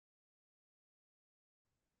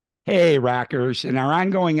Hey, rockers. In our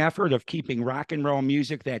ongoing effort of keeping rock and roll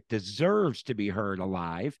music that deserves to be heard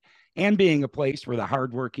alive and being a place where the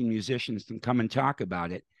hardworking musicians can come and talk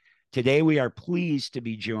about it, today we are pleased to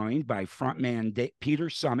be joined by frontman Peter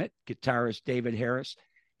Summit, guitarist David Harris,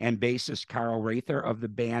 and bassist Carl Rather of the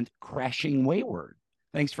band Crashing Wayward.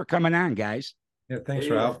 Thanks for coming on, guys. Yeah, thanks,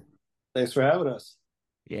 Hey, Ralph. thanks for having us.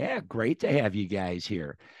 Yeah, great to have you guys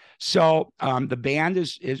here. So the band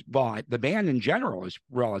is well, the band in general is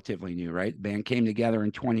relatively new, right? The band came together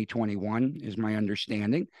in 2021, is my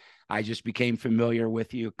understanding. I just became familiar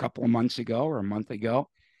with you a couple of months ago or a month ago.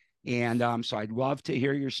 And so I'd love to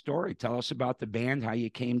hear your story. Tell us about the band, how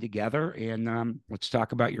you came together, and let's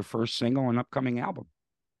talk about your first single and upcoming album.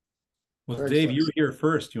 Well, Dave, Craigslist. you were here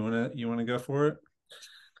first. You wanna go for it?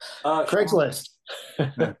 Craigslist.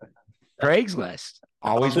 Craigslist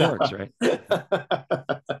always works, right?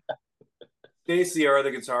 Stacy, our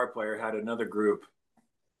other guitar player, had another group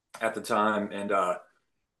at the time, and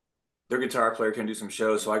their guitar player can do some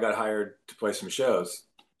shows, so I got hired to play some shows.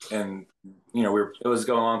 And it was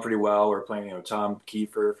going on pretty well. We were playing, Tom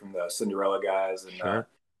Kiefer from the Cinderella guys, and Sure.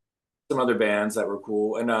 some other bands that were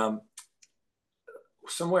cool. And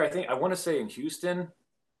somewhere, I think I want to say in Houston,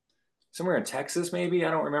 somewhere in Texas, maybe,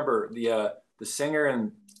 I don't remember. The singer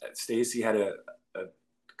and Stacy had a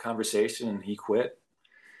conversation, and he quit.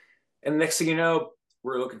 And next thing you know,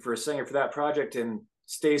 we're looking for a singer for that project. And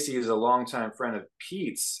Stacy is a longtime friend of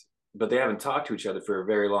Pete's, but they haven't talked to each other for a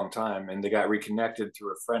very long time. And they got reconnected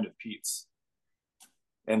through a friend of Pete's.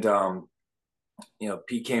 And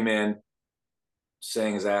Pete came in,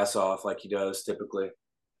 sang his ass off like he does typically.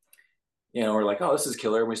 We're like, oh, this is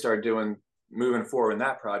killer. And we started moving forward in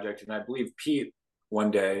that project. And I believe Pete one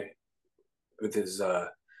day with his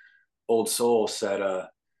old soul said,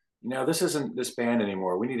 this isn't this band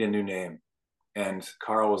anymore. We need a new name. And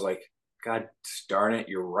Carl was like, God darn it,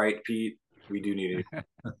 you're right, Pete. We do need it.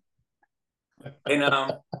 And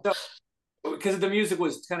so, because the music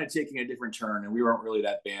was kind of taking a different turn, and we weren't really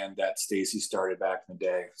that band that Stacy started back in the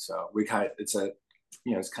day. So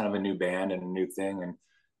it's kind of a new band and a new thing, and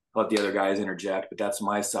I'll let the other guys interject, but that's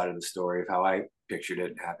my side of the story of how I pictured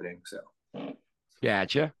it happening. So,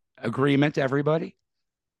 Gotcha. Agreement, everybody?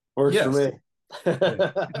 Works Yes. for me. Yeah,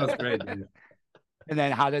 that was great, dude. And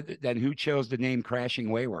then who chose the name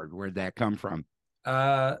Crashing Wayward? Where'd that come from?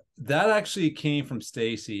 That actually came from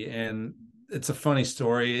Stacy, and it's a funny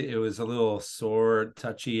story. It was a little sore,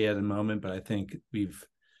 touchy at a moment, but I think we've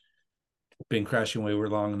been crashing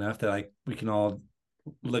wayward long enough that we can all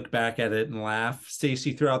look back at it and laugh.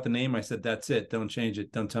 Stacy threw out the name. I said, "That's it. Don't change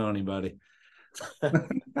it. Don't tell anybody."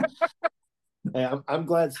 Hey, I'm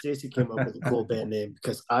glad Stacy came up with a cool band name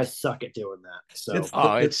because I suck at doing that. So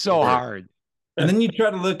It's so hard. And then you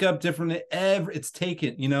try to look up different. It's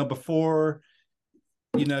taken. Before.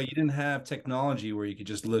 You didn't have technology where you could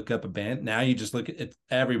just look up a band. Now you just look at it.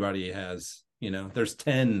 Everybody has. There's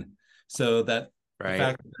 10. So that Right. The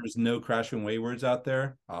fact that there's no Crashing Waywards out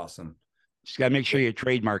there, awesome. Just got to make sure you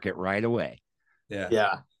trademark it right away.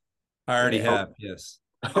 yeah. I already Yeah. have. Yes.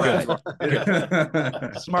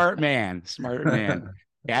 Good. Smart man. Smart man.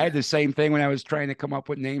 Yeah, I had the same thing when I was trying to come up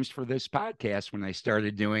with names for this podcast. When I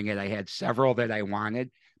started doing it, I had several that I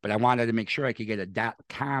wanted, but I wanted to make sure I could get a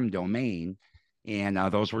 .com domain. And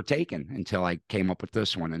those were taken until I came up with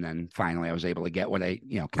this one. And then finally I was able to get what I,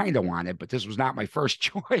 kind of wanted, but this was not my first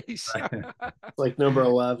choice. Like number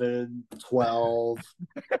 11, 12,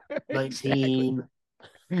 19.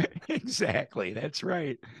 Exactly. That's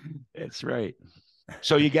right. That's right.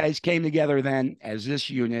 So you guys came together then as this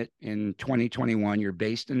unit in 2021. You're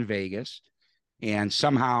based in Vegas, and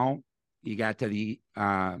somehow you got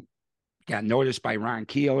noticed by Ron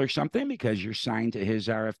Keel or something because you're signed to his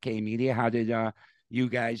RFK Media. How did you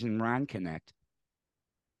guys and Ron connect?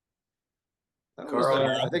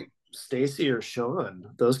 Carl, I think Stacy or Sean,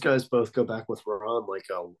 those guys both go back with Ron like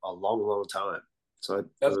a long, long time. So it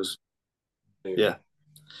was, yeah.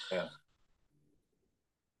 Yeah.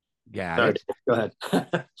 Got Sorry, it. go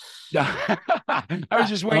ahead. I was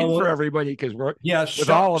just waiting for everybody because we're with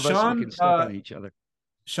all of us, we can step on each other.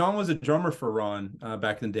 Sean was a drummer for Ron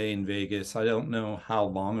back in the day in Vegas. I don't know how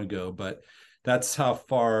long ago, but that's how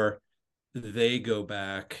far they go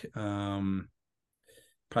back. Probably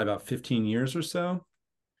about 15 years or so.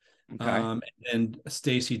 Okay. And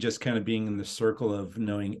Stacy just kind of being in the circle of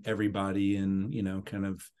knowing everybody and, kind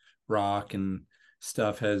of rock and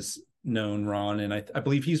stuff has known Ron. And I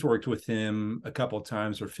believe he's worked with him a couple of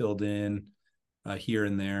times or filled in here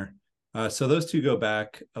and there. So those two go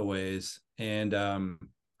back a ways. And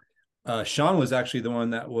Sean was actually the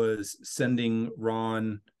one that was sending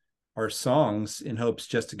Ron our songs in hopes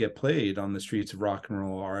just to get played on the streets of rock and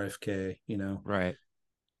roll, RFK, Right.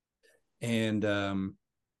 And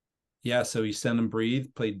yeah, so he sent him Breathe,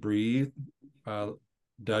 played Breathe,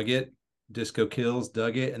 dug it, Disco Kills,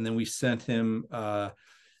 dug it, and then we sent him a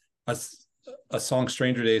song,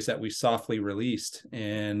 Stranger Days, that we softly released,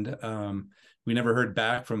 and we never heard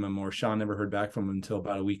back from him, or Sean never heard back from him until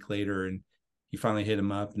about a week later, and he finally hit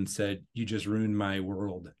him up and said, "You just ruined my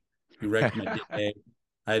world. You wrecked my day.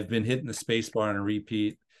 I've been hitting the space bar on a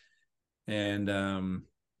repeat." And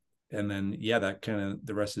then yeah, that kind of,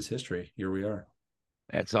 the rest is history. Here we are.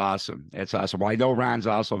 That's awesome. That's awesome. Well, I know Ron's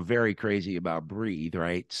also very crazy about Breathe,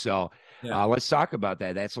 right? So Yeah. let's talk about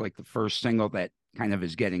that. That's like the first single that kind of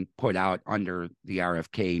is getting put out under the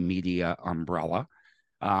RFK Media umbrella.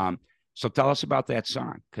 So tell us about that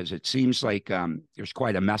song, because it seems like there's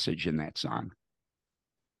quite a message in that song.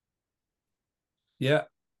 Yeah.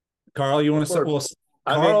 Carl, you want to say? Well,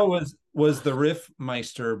 Carl was the riff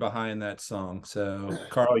meister behind that song. So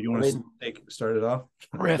Carl, you want to start it off?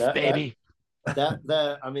 Riff, baby.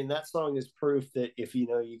 That song is proof that if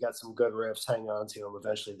you got some good riffs, hang on to them.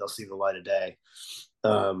 Eventually, they'll see the light of day.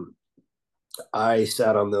 I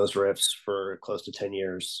sat on those riffs for close to 10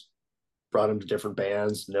 years. Brought them to different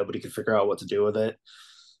bands. Nobody could figure out what to do with it.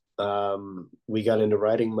 We got into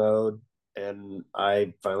writing mode, and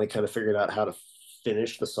I finally kind of figured out how to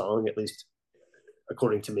finish the song, at least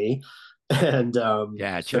according to me. And sent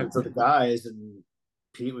it to the guys, and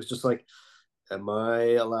Pete was just like, "Am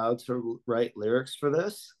I allowed to write lyrics for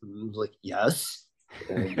this?" And I was like, "Yes."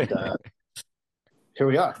 And here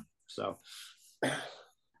we are. So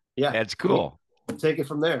yeah, that's cool. Take it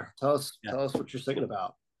from there. Tell us what you're singing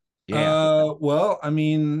about. Yeah. Well, I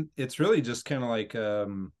mean, it's really just kind of like a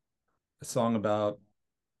song about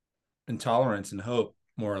intolerance and hope,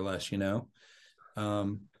 more or less, even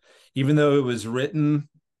though it was written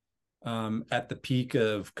at the peak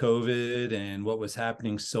of COVID and what was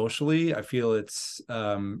happening socially, I feel it's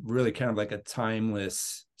really kind of like a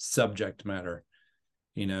timeless subject matter,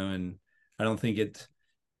 and I don't think it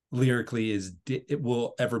lyrically it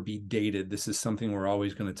will ever be dated. This is something we're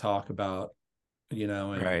always going to talk about,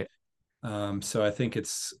 and right. So I think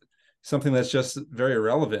it's something that's just very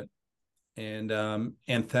relevant and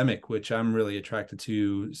anthemic, which I'm really attracted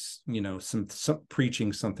to, some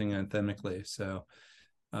preaching something anthemically. So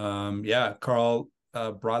yeah, Carl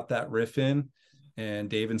brought that riff in, and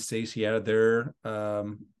Dave and Stacy added their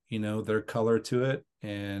their color to it,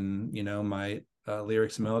 and my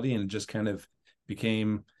lyrics and melody, and it just kind of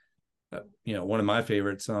became one of my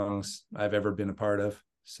favorite songs I've ever been a part of.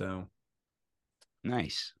 So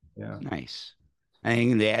nice. Yeah. Nice.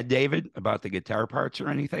 Anything to add, David, about the guitar parts or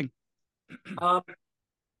anything? It's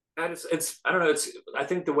I don't know. I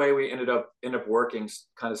think the way we ended up working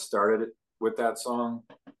kind of started with that song.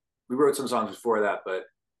 We wrote some songs before that, but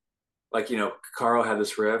Carl had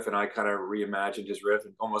this riff, and I kind of reimagined his riff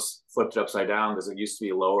and almost flipped it upside down, because it used to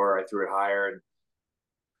be lower. I threw it higher,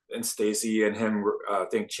 and Stacy and him, I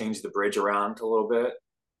think, changed the bridge around a little bit.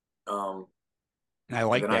 I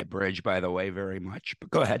like that bridge, by the way, very much. But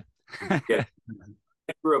go ahead. Yeah,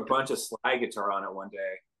 I threw a bunch of slide guitar on it one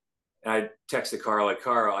day, and I texted Carl, like,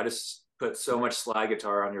 "Carl, I just put so much slide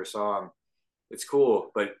guitar on your song. It's cool,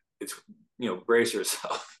 but it's brace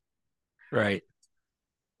yourself." Right.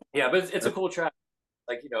 Yeah, but it's a cool track.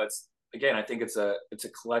 It's, again, I think it's a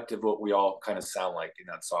collective what we all kind of sound like in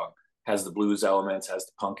that song. Has the blues elements, has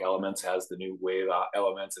the punk elements, has the new wave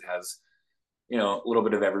elements. It has a little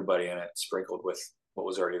bit of everybody in it, sprinkled with what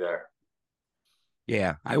was already there.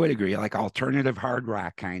 Yeah, I would agree. Like alternative hard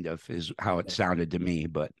rock kind of is how it sounded to me,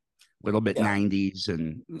 but a little bit 90s,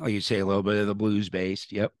 and like you say, a little bit of the blues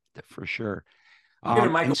based. Yep, for sure.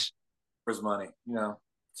 Michael for his money,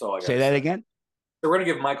 that's all I got. Say that again. So we're gonna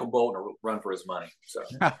give Michael Bolton a run for his money. So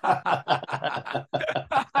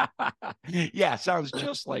yeah, sounds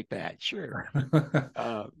just like that. Sure.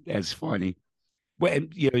 That's funny. Well,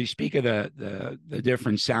 you speak of the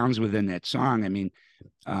different sounds within that song. I mean,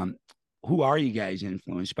 who are you guys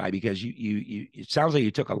influenced by? Because you it sounds like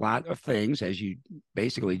you took a lot of things, as you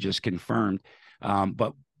basically just confirmed.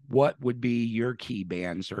 But what would be your key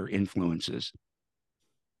bands or influences?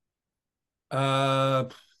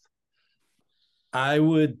 I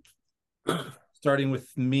would, starting with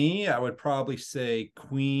me, I would probably say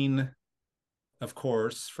Queen, of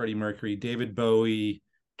course, Freddie Mercury, David Bowie,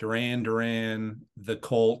 Duran Duran, The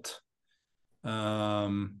Cult,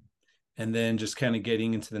 and then just kind of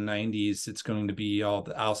getting into the 90s, it's going to be all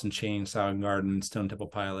the Alice in Chains, Soundgarden, Stone Temple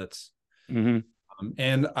Pilots. Mm-hmm.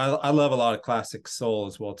 And I love a lot of classic soul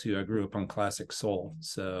as well too. I grew up on classic soul,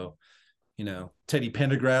 so Teddy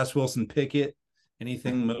Pendergrass, Wilson Pickett,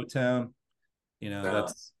 anything Motown. Yeah.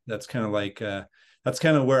 That's kind of like that's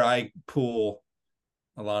kind of where I pull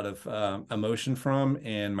a lot of emotion from,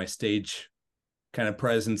 and my stage kind of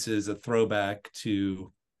presence is a throwback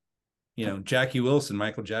to Jackie Wilson,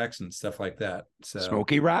 Michael Jackson, stuff like that. So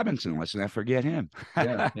Smokey Robinson, let's not forget him.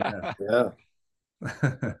 yeah. Yeah.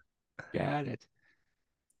 Got it.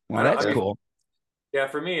 Well, that's cool. Yeah,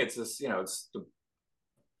 for me, it's just it's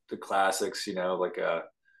the classics. Like the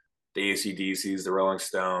AC/DCs, the Rolling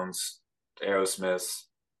Stones, the Aerosmiths,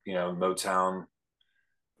 Motown,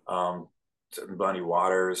 Bunny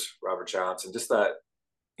Waters, Robert Johnson. Just that,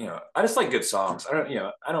 I just like good songs. I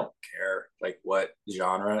don't care like what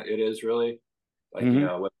genre it is really. Like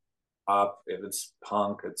what pop, if it's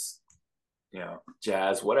punk, it's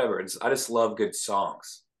jazz, whatever. I just love good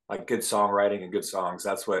songs, like good songwriting and good songs.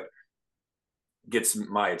 That's what gets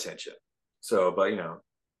my attention. So, but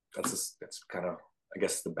that's kind of, I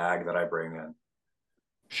guess, the bag that I bring in.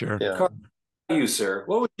 Sure. Yeah. Carl, you, sir,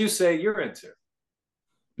 what would you say you're into?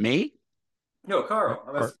 Me? No,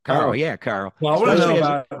 Carl. Carl, yeah, Carl. Well, I want to know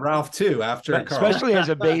about Ralph too after Carl. Especially as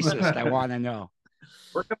a bassist, I want to know.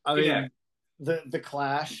 I mean, the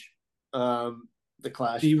Clash, the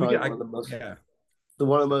Clash See, is probably one of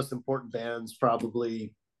the most important bands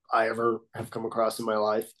probably I ever have come across in my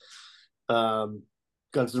life.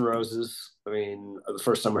 Guns N' Roses. I mean, the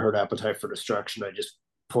first time I heard Appetite for Destruction, I just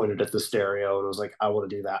pointed at the stereo and was like, I want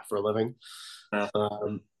to do that for a living. I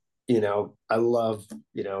love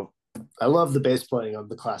the bass playing on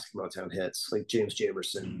the classic Motown hits, like James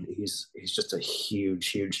Jamerson. He's just a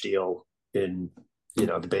huge deal in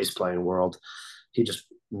the bass playing world. He just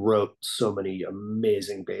wrote so many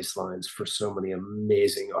amazing bass lines for so many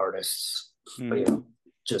amazing artists.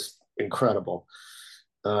 Just incredible.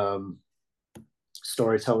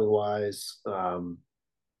 Storytelling wise,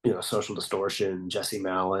 Social Distortion, Jesse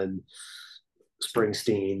Malin,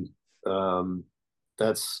 Springsteen.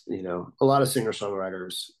 That's a lot of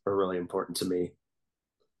singer-songwriters are really important to me.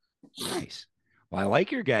 Nice. Well, I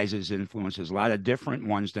like your guys' influences, a lot of different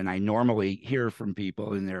ones than I normally hear from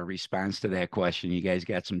people in their response to that question. You guys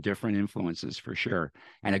got some different influences for sure,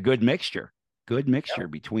 and a good mixture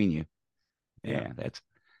between you. Yeah,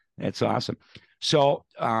 that's awesome. So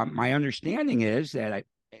my understanding is that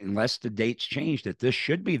unless the dates change, that this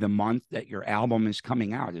should be the month that your album is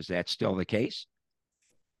coming out. Is that still the case?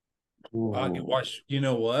 You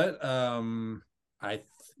know what?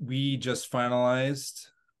 We just finalized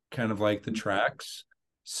kind of like the tracks,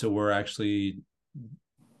 so we're actually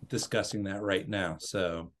discussing that right now.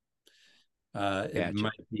 So it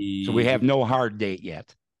might be. So we have no hard date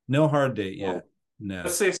yet. No hard date yet. No.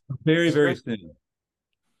 Let's say very soon.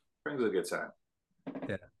 Spring's a good time.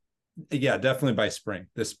 Yeah, definitely by spring.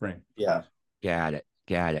 This spring. Yeah. Got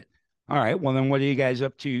it. All right. Well, then what are you guys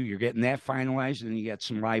up to? You're getting that finalized, and you got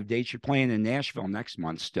some live dates. You're playing in Nashville next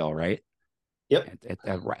month still, right? Yep.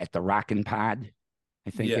 At the Rockin' Pod,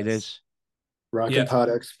 I think it is. Rockin' Pod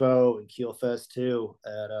Expo and Keel Fest too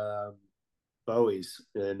at Bowie's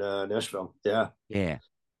in Nashville. Yeah.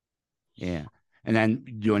 And then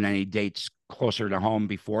doing any dates closer to home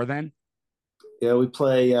before then? Yeah, we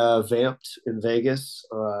play Vamped in Vegas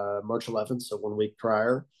March 11th, so 1 week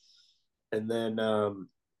prior. And then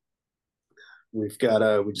we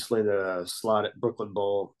just landed a slot at Brooklyn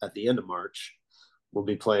Bowl at the end of March. We'll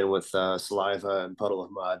be playing with Saliva and Puddle of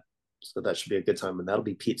Mud, so that should be a good time. And that'll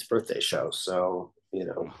be Pete's birthday show, so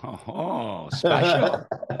Oh, special.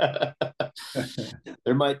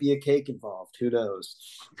 There might be a cake involved. Who knows?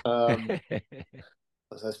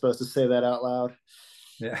 Was I supposed to say that out loud?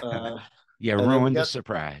 Yeah. You ruined the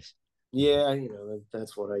surprise. Yeah,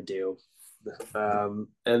 that's what I do. And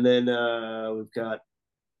then we've got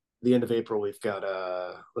the end of April. We've got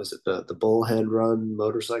was it the Bullhead Run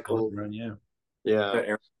motorcycle run?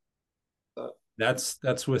 Yeah.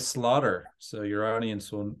 That's with Slaughter, so your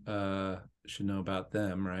audience will should know about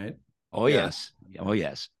them, right? Oh yes.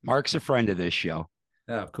 Mark's a friend of this show.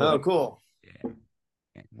 Oh, cool. Oh, cool. Yeah.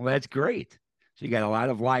 Well, that's great. So you got a lot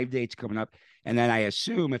of live dates coming up. And then I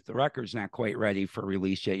assume if the record's not quite ready for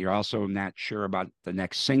release yet, you're also not sure about the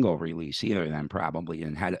next single release either, then probably.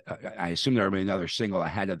 And I assume there'll be another single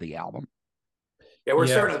ahead of the album. Yeah, we're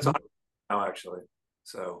starting to talk now, actually.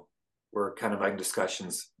 So we're kind of like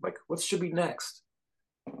discussions, like what should be next?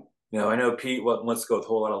 I know Pete wants to go with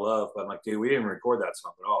Whole Lot of Love, but I'm like, dude, we didn't record that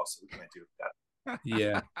song at all, so we can't do that.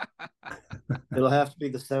 Yeah. It'll have to be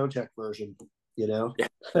the soundcheck version, Yeah.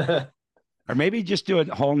 Or maybe just do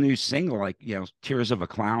a whole new single, like, Tears of a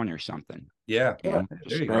Clown or something. Yeah.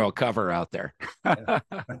 Just throw a cover out there.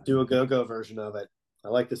 Do a go-go version of it. I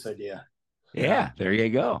like this idea. Yeah, there you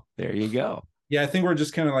go. Yeah, I think we're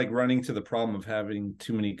just kind of like running to the problem of having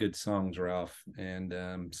too many good songs, Ralph.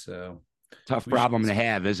 And so Tough we should, problem to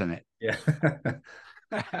have, isn't it? yeah.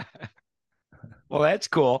 Well, that's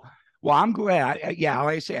cool. Well, I'm glad. Yeah,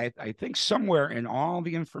 like I say, I think somewhere in all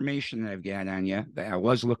the information that I've got on you, that I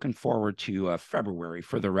was looking forward to February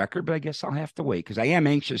for the record, but I guess I'll have to wait because I am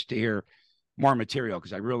anxious to hear more material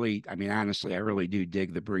because I mean, honestly, I really do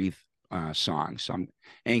dig the Breathe song. So I'm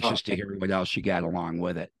anxious to hear what else you got along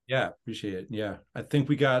with it. Yeah, appreciate it. Yeah. I think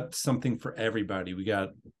we got something for everybody. We got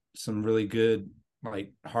some really good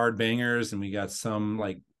like hard bangers and we got some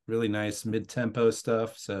like really nice mid-tempo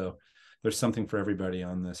stuff. So there's something for everybody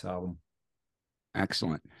on this album.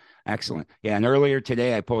 Excellent. Excellent. Yeah. And earlier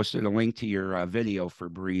today, I posted a link to your video for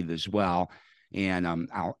Breathe as well. And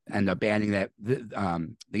I'll end up adding that.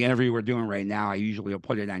 The interview we're doing right now, I usually will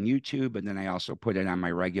put it on YouTube, but then I also put it on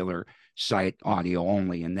my regular site, audio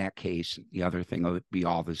only. In that case, the other thing will be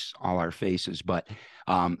all our faces. But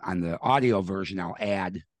on the audio version, I'll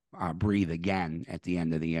add Breathe again at the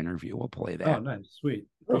end of the interview. We'll play that. Oh, nice. Sweet.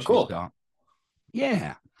 Oh, cool. So,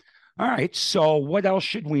 yeah. All right. So what else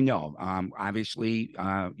should we know? Obviously,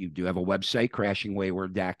 you do have a website,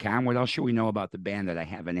 crashingwayward.com. What else should we know about the band that I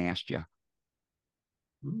haven't asked you?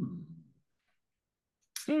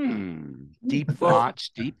 Deep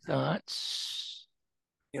thoughts, deep thoughts.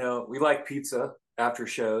 You know, we like pizza after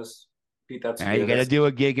shows. Pete, that's You got to do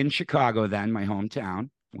a gig in Chicago then, my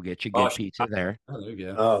hometown. We'll get you good pizza there. Oh, there you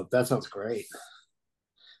go. Oh, that sounds great.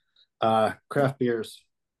 Craft beers.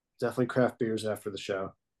 Definitely craft beers after the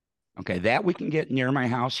show. Okay, that we can get near my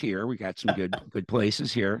house here. We got some good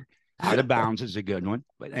places here. Out of Bounds is a good one.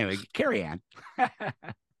 But anyway, carry on.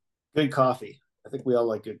 Good coffee. I think we all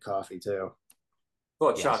like good coffee too.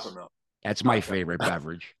 Well, Yes. chocolate milk. That's my favorite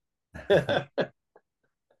beverage. I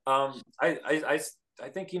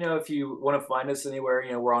think, you know, if you want to find us anywhere,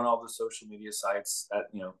 you know, we're on all the social media sites at,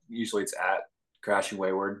 you know, usually it's at Crashing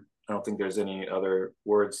Wayward. I don't think there's any other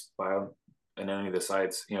words in any of the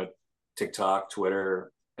sites, you know, TikTok,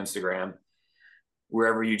 Twitter, Instagram,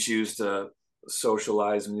 wherever you choose to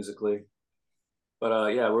socialize musically.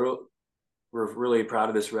 But yeah, we're really proud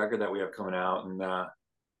of this record that we have coming out, and I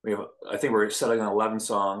think we're settling on 11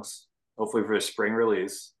 songs, hopefully for a spring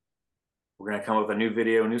release. We're gonna come up with a new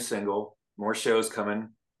video, a new single, more shows coming.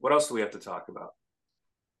 What else do we have to talk about?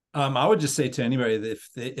 I would just say to anybody that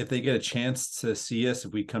if they get a chance to see us,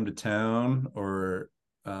 if we come to town, or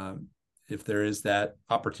if there is that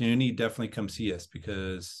opportunity, definitely come see us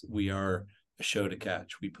because we are a show to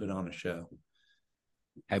catch. We put on a show.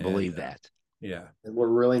 I believe that. Yeah. And we're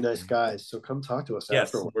really nice guys. So come talk to us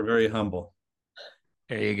afterwards. We're very humble.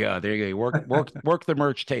 There you go. There you go. Work the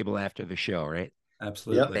merch table after the show, right?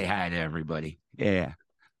 Absolutely. Say hi to everybody. Yeah.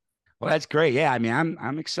 Well, that's great. Yeah. I mean,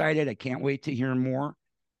 I'm excited. I can't wait to hear more.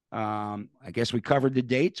 I guess we covered the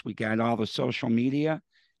dates. We got all the social media.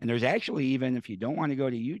 And there's actually, even if you don't want to go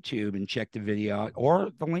to YouTube and check the video out, or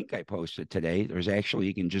the link I posted today, there's actually,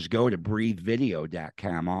 you can just go to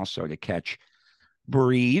breathevideo.com also to catch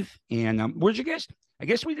Breathe. And where'd you guys, I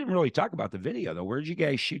guess we didn't really talk about the video though. Where'd you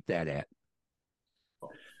guys shoot that at?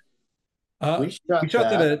 We shot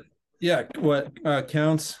that at, what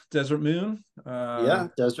counts Desert Moon. Yeah,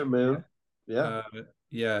 Desert Moon. Yeah.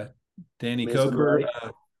 Yeah. Danny Mason Coker. Wright.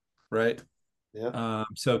 Right. Yeah.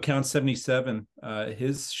 So Count 77,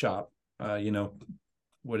 his shop, you know,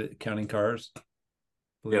 counting cars.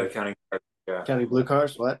 Yeah, counting cars. Yeah. County Blue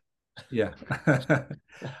Cars. What? Yeah.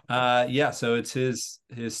 Yeah. So it's his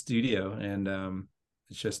studio, and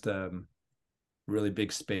it's just really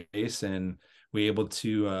big space, and we able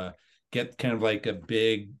to get kind of like a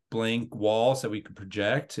big blank wall so we could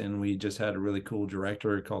project, and we just had a really cool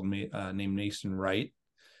director called named Mason Wright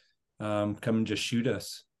come and just shoot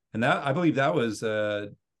us. And that, I believe that was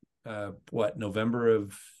what, November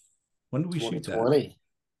of, when did we shoot that? 2020.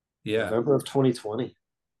 Yeah. November of 2020.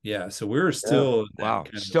 Yeah. So we were still Wow.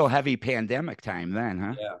 Still heavy pandemic time then,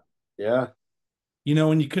 huh? Yeah. Yeah. You know,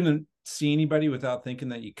 when you couldn't see anybody without thinking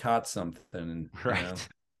that you caught something. Right.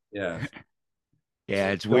 You know? Yeah.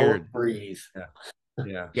 Yeah, it's Don't weird. breathe.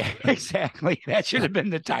 Yeah. Yeah, exactly. That should have been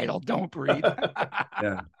the title. Don't breathe.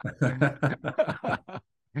 Yeah.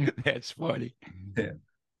 That's funny. Yeah.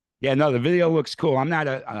 Yeah, no, the video looks cool. I'm not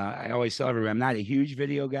I always tell everybody, I'm not a huge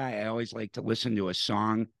video guy. I always like to listen to a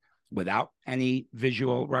song without any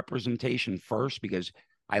visual representation first, because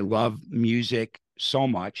I love music so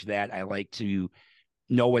much that I like to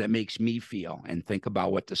know what it makes me feel and think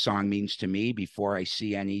about what the song means to me before I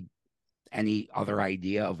see any other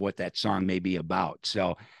idea of what that song may be about.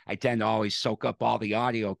 So I tend to always soak up all the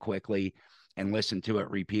audio quickly and listen to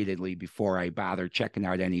it repeatedly before I bother checking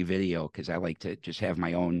out any video, because I like to just have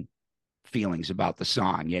my own feelings about the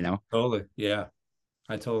song, you know? Totally. Yeah.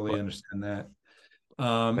 I totally understand that.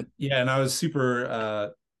 But Yeah, and I was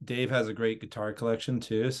super Dave has a great guitar collection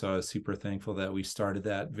too, so I was super thankful that we started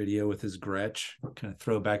that video with his Gretsch, kind of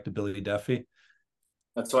throwback to Billy Duffy.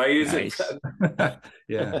 That's why I use nice. it.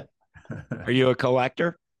 Yeah. Are you a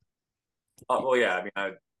collector? Well, yeah. I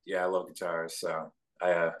mean, I love guitars, so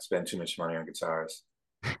I spend too much money on guitars.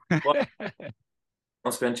 Well, I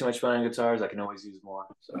don't spend too much money on guitars. I can always use more.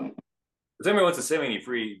 So, if anyone wants to send me any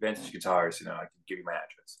free vintage guitars, I can give you my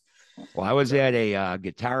address. Well, I was at a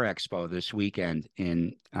guitar expo this weekend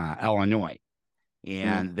in Illinois,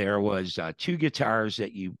 and there was two guitars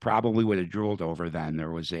that you probably would have drooled over then.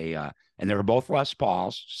 There was and they were both Les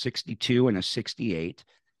Pauls, 62 and a 68.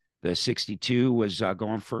 The 62 was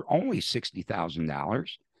going for only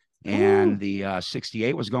 $60,000, and the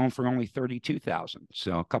 68 was going for only 32,000.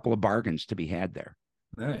 So a couple of bargains to be had there.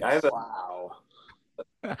 Nice. I have a Wow.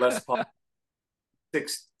 Les Paul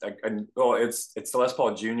it's the Les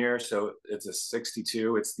Paul Junior, so it's a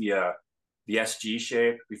 62. It's the SG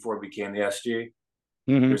shape before it became the SG.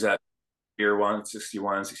 Mhm. There's that year one,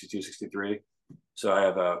 61, 62, 63. So I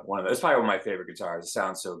have one of those. It's probably one of my favorite guitars. It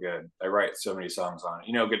sounds so good. I write so many songs on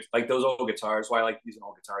it. Good, like those old guitars. Why I like using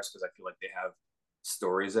old guitars, because I feel like they have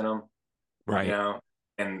stories in them. Right.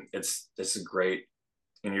 And it's great.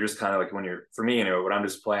 And you're just kind of like, for me, when I'm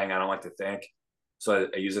just playing, I don't like to think. So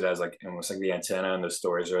I use it as like almost like the antenna, and the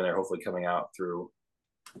stories are in there, hopefully coming out through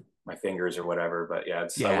my fingers or whatever. But yeah,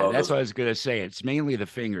 that's what I was gonna say. It's mainly the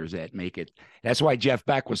fingers that make it. That's why Jeff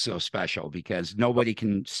Beck was so special, because nobody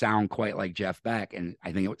can sound quite like Jeff Beck, and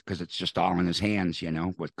I think because it's just all in his hands.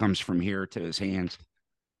 What comes from here to his hands.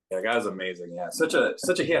 Yeah, that guy's amazing. Yeah, such a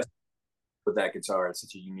he has with that guitar. It's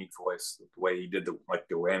such a unique voice. The way he did the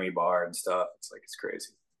whammy bar and stuff. It's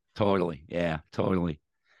crazy. Totally. Yeah, totally.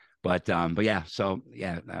 But yeah, so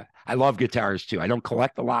yeah, I love guitars too. I don't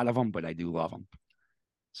collect a lot of them, but I do love them.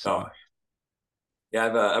 So yeah,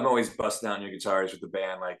 I'm always busting out new guitars with the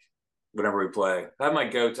band, like whenever we play. I have my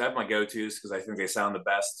go-tos because I think they sound the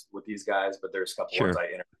best with these guys, but there's a couple ones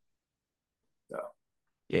I enter. So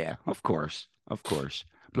yeah, of course. But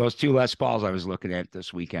those two Les Pauls I was looking at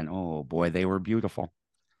this weekend, oh boy, they were beautiful.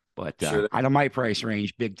 But out of my price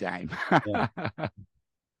range, big time. Yeah.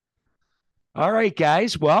 All right,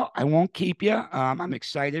 guys. Well, I won't keep you. I'm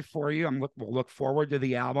excited for you. We'll look forward to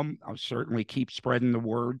the album. I'll certainly keep spreading the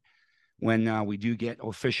word when we do get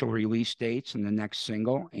official release dates and the next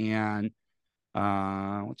single. And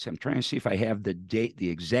let's see, I'm trying to see if I have the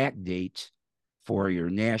exact date for your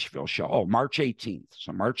Nashville show. Oh, March 18th.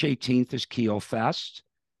 So March 18th is Keel Fest.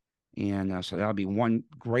 And so that'll be one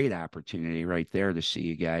great opportunity right there to see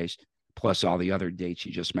you guys, plus all the other dates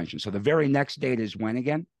you just mentioned. So the very next date is when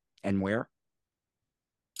again and where?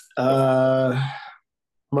 March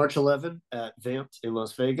 11 at Vamped in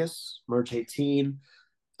Las Vegas. March 18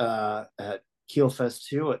 at Keel Fest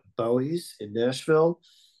 2 at Bowie's in Nashville.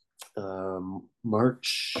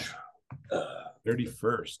 March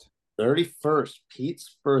 31st,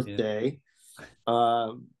 Pete's birthday,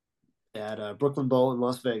 at Brooklyn Bowl in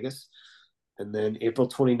Las Vegas. And then April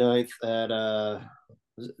 29th at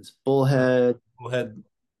it's Bullhead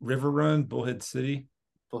River Run, Bullhead City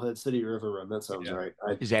River Run. That sounds right.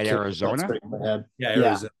 Is that Arizona? Yeah,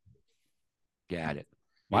 Arizona. Got it.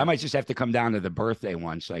 Well, I might just have to come down to the birthday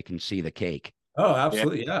one so I can see the cake. Oh,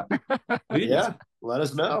 absolutely. Yeah. Yeah. Let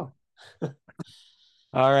us know.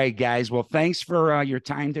 All right, guys. Well, thanks for your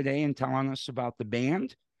time today and telling us about the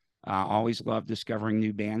band. Always love discovering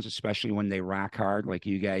new bands, especially when they rock hard like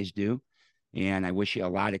you guys do. And I wish you a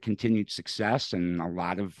lot of continued success and a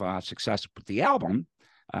lot of success with the album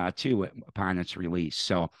too upon its release.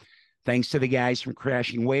 So thanks to the guys from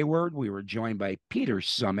Crashing Wayward. We were joined by Peter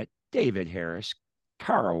Summit, David Harris,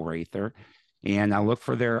 Carl Rather, and I'll look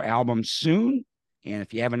for their album soon. And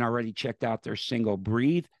if you haven't already checked out their single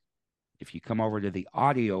Breathe, if you come over to the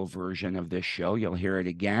audio version of this show, you'll hear it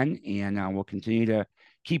again. And we'll continue to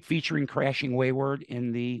keep featuring Crashing Wayward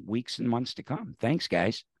in the weeks and months to come. Thanks,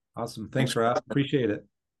 guys. Awesome. Thanks, Ross. Appreciate it.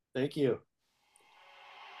 Thank you.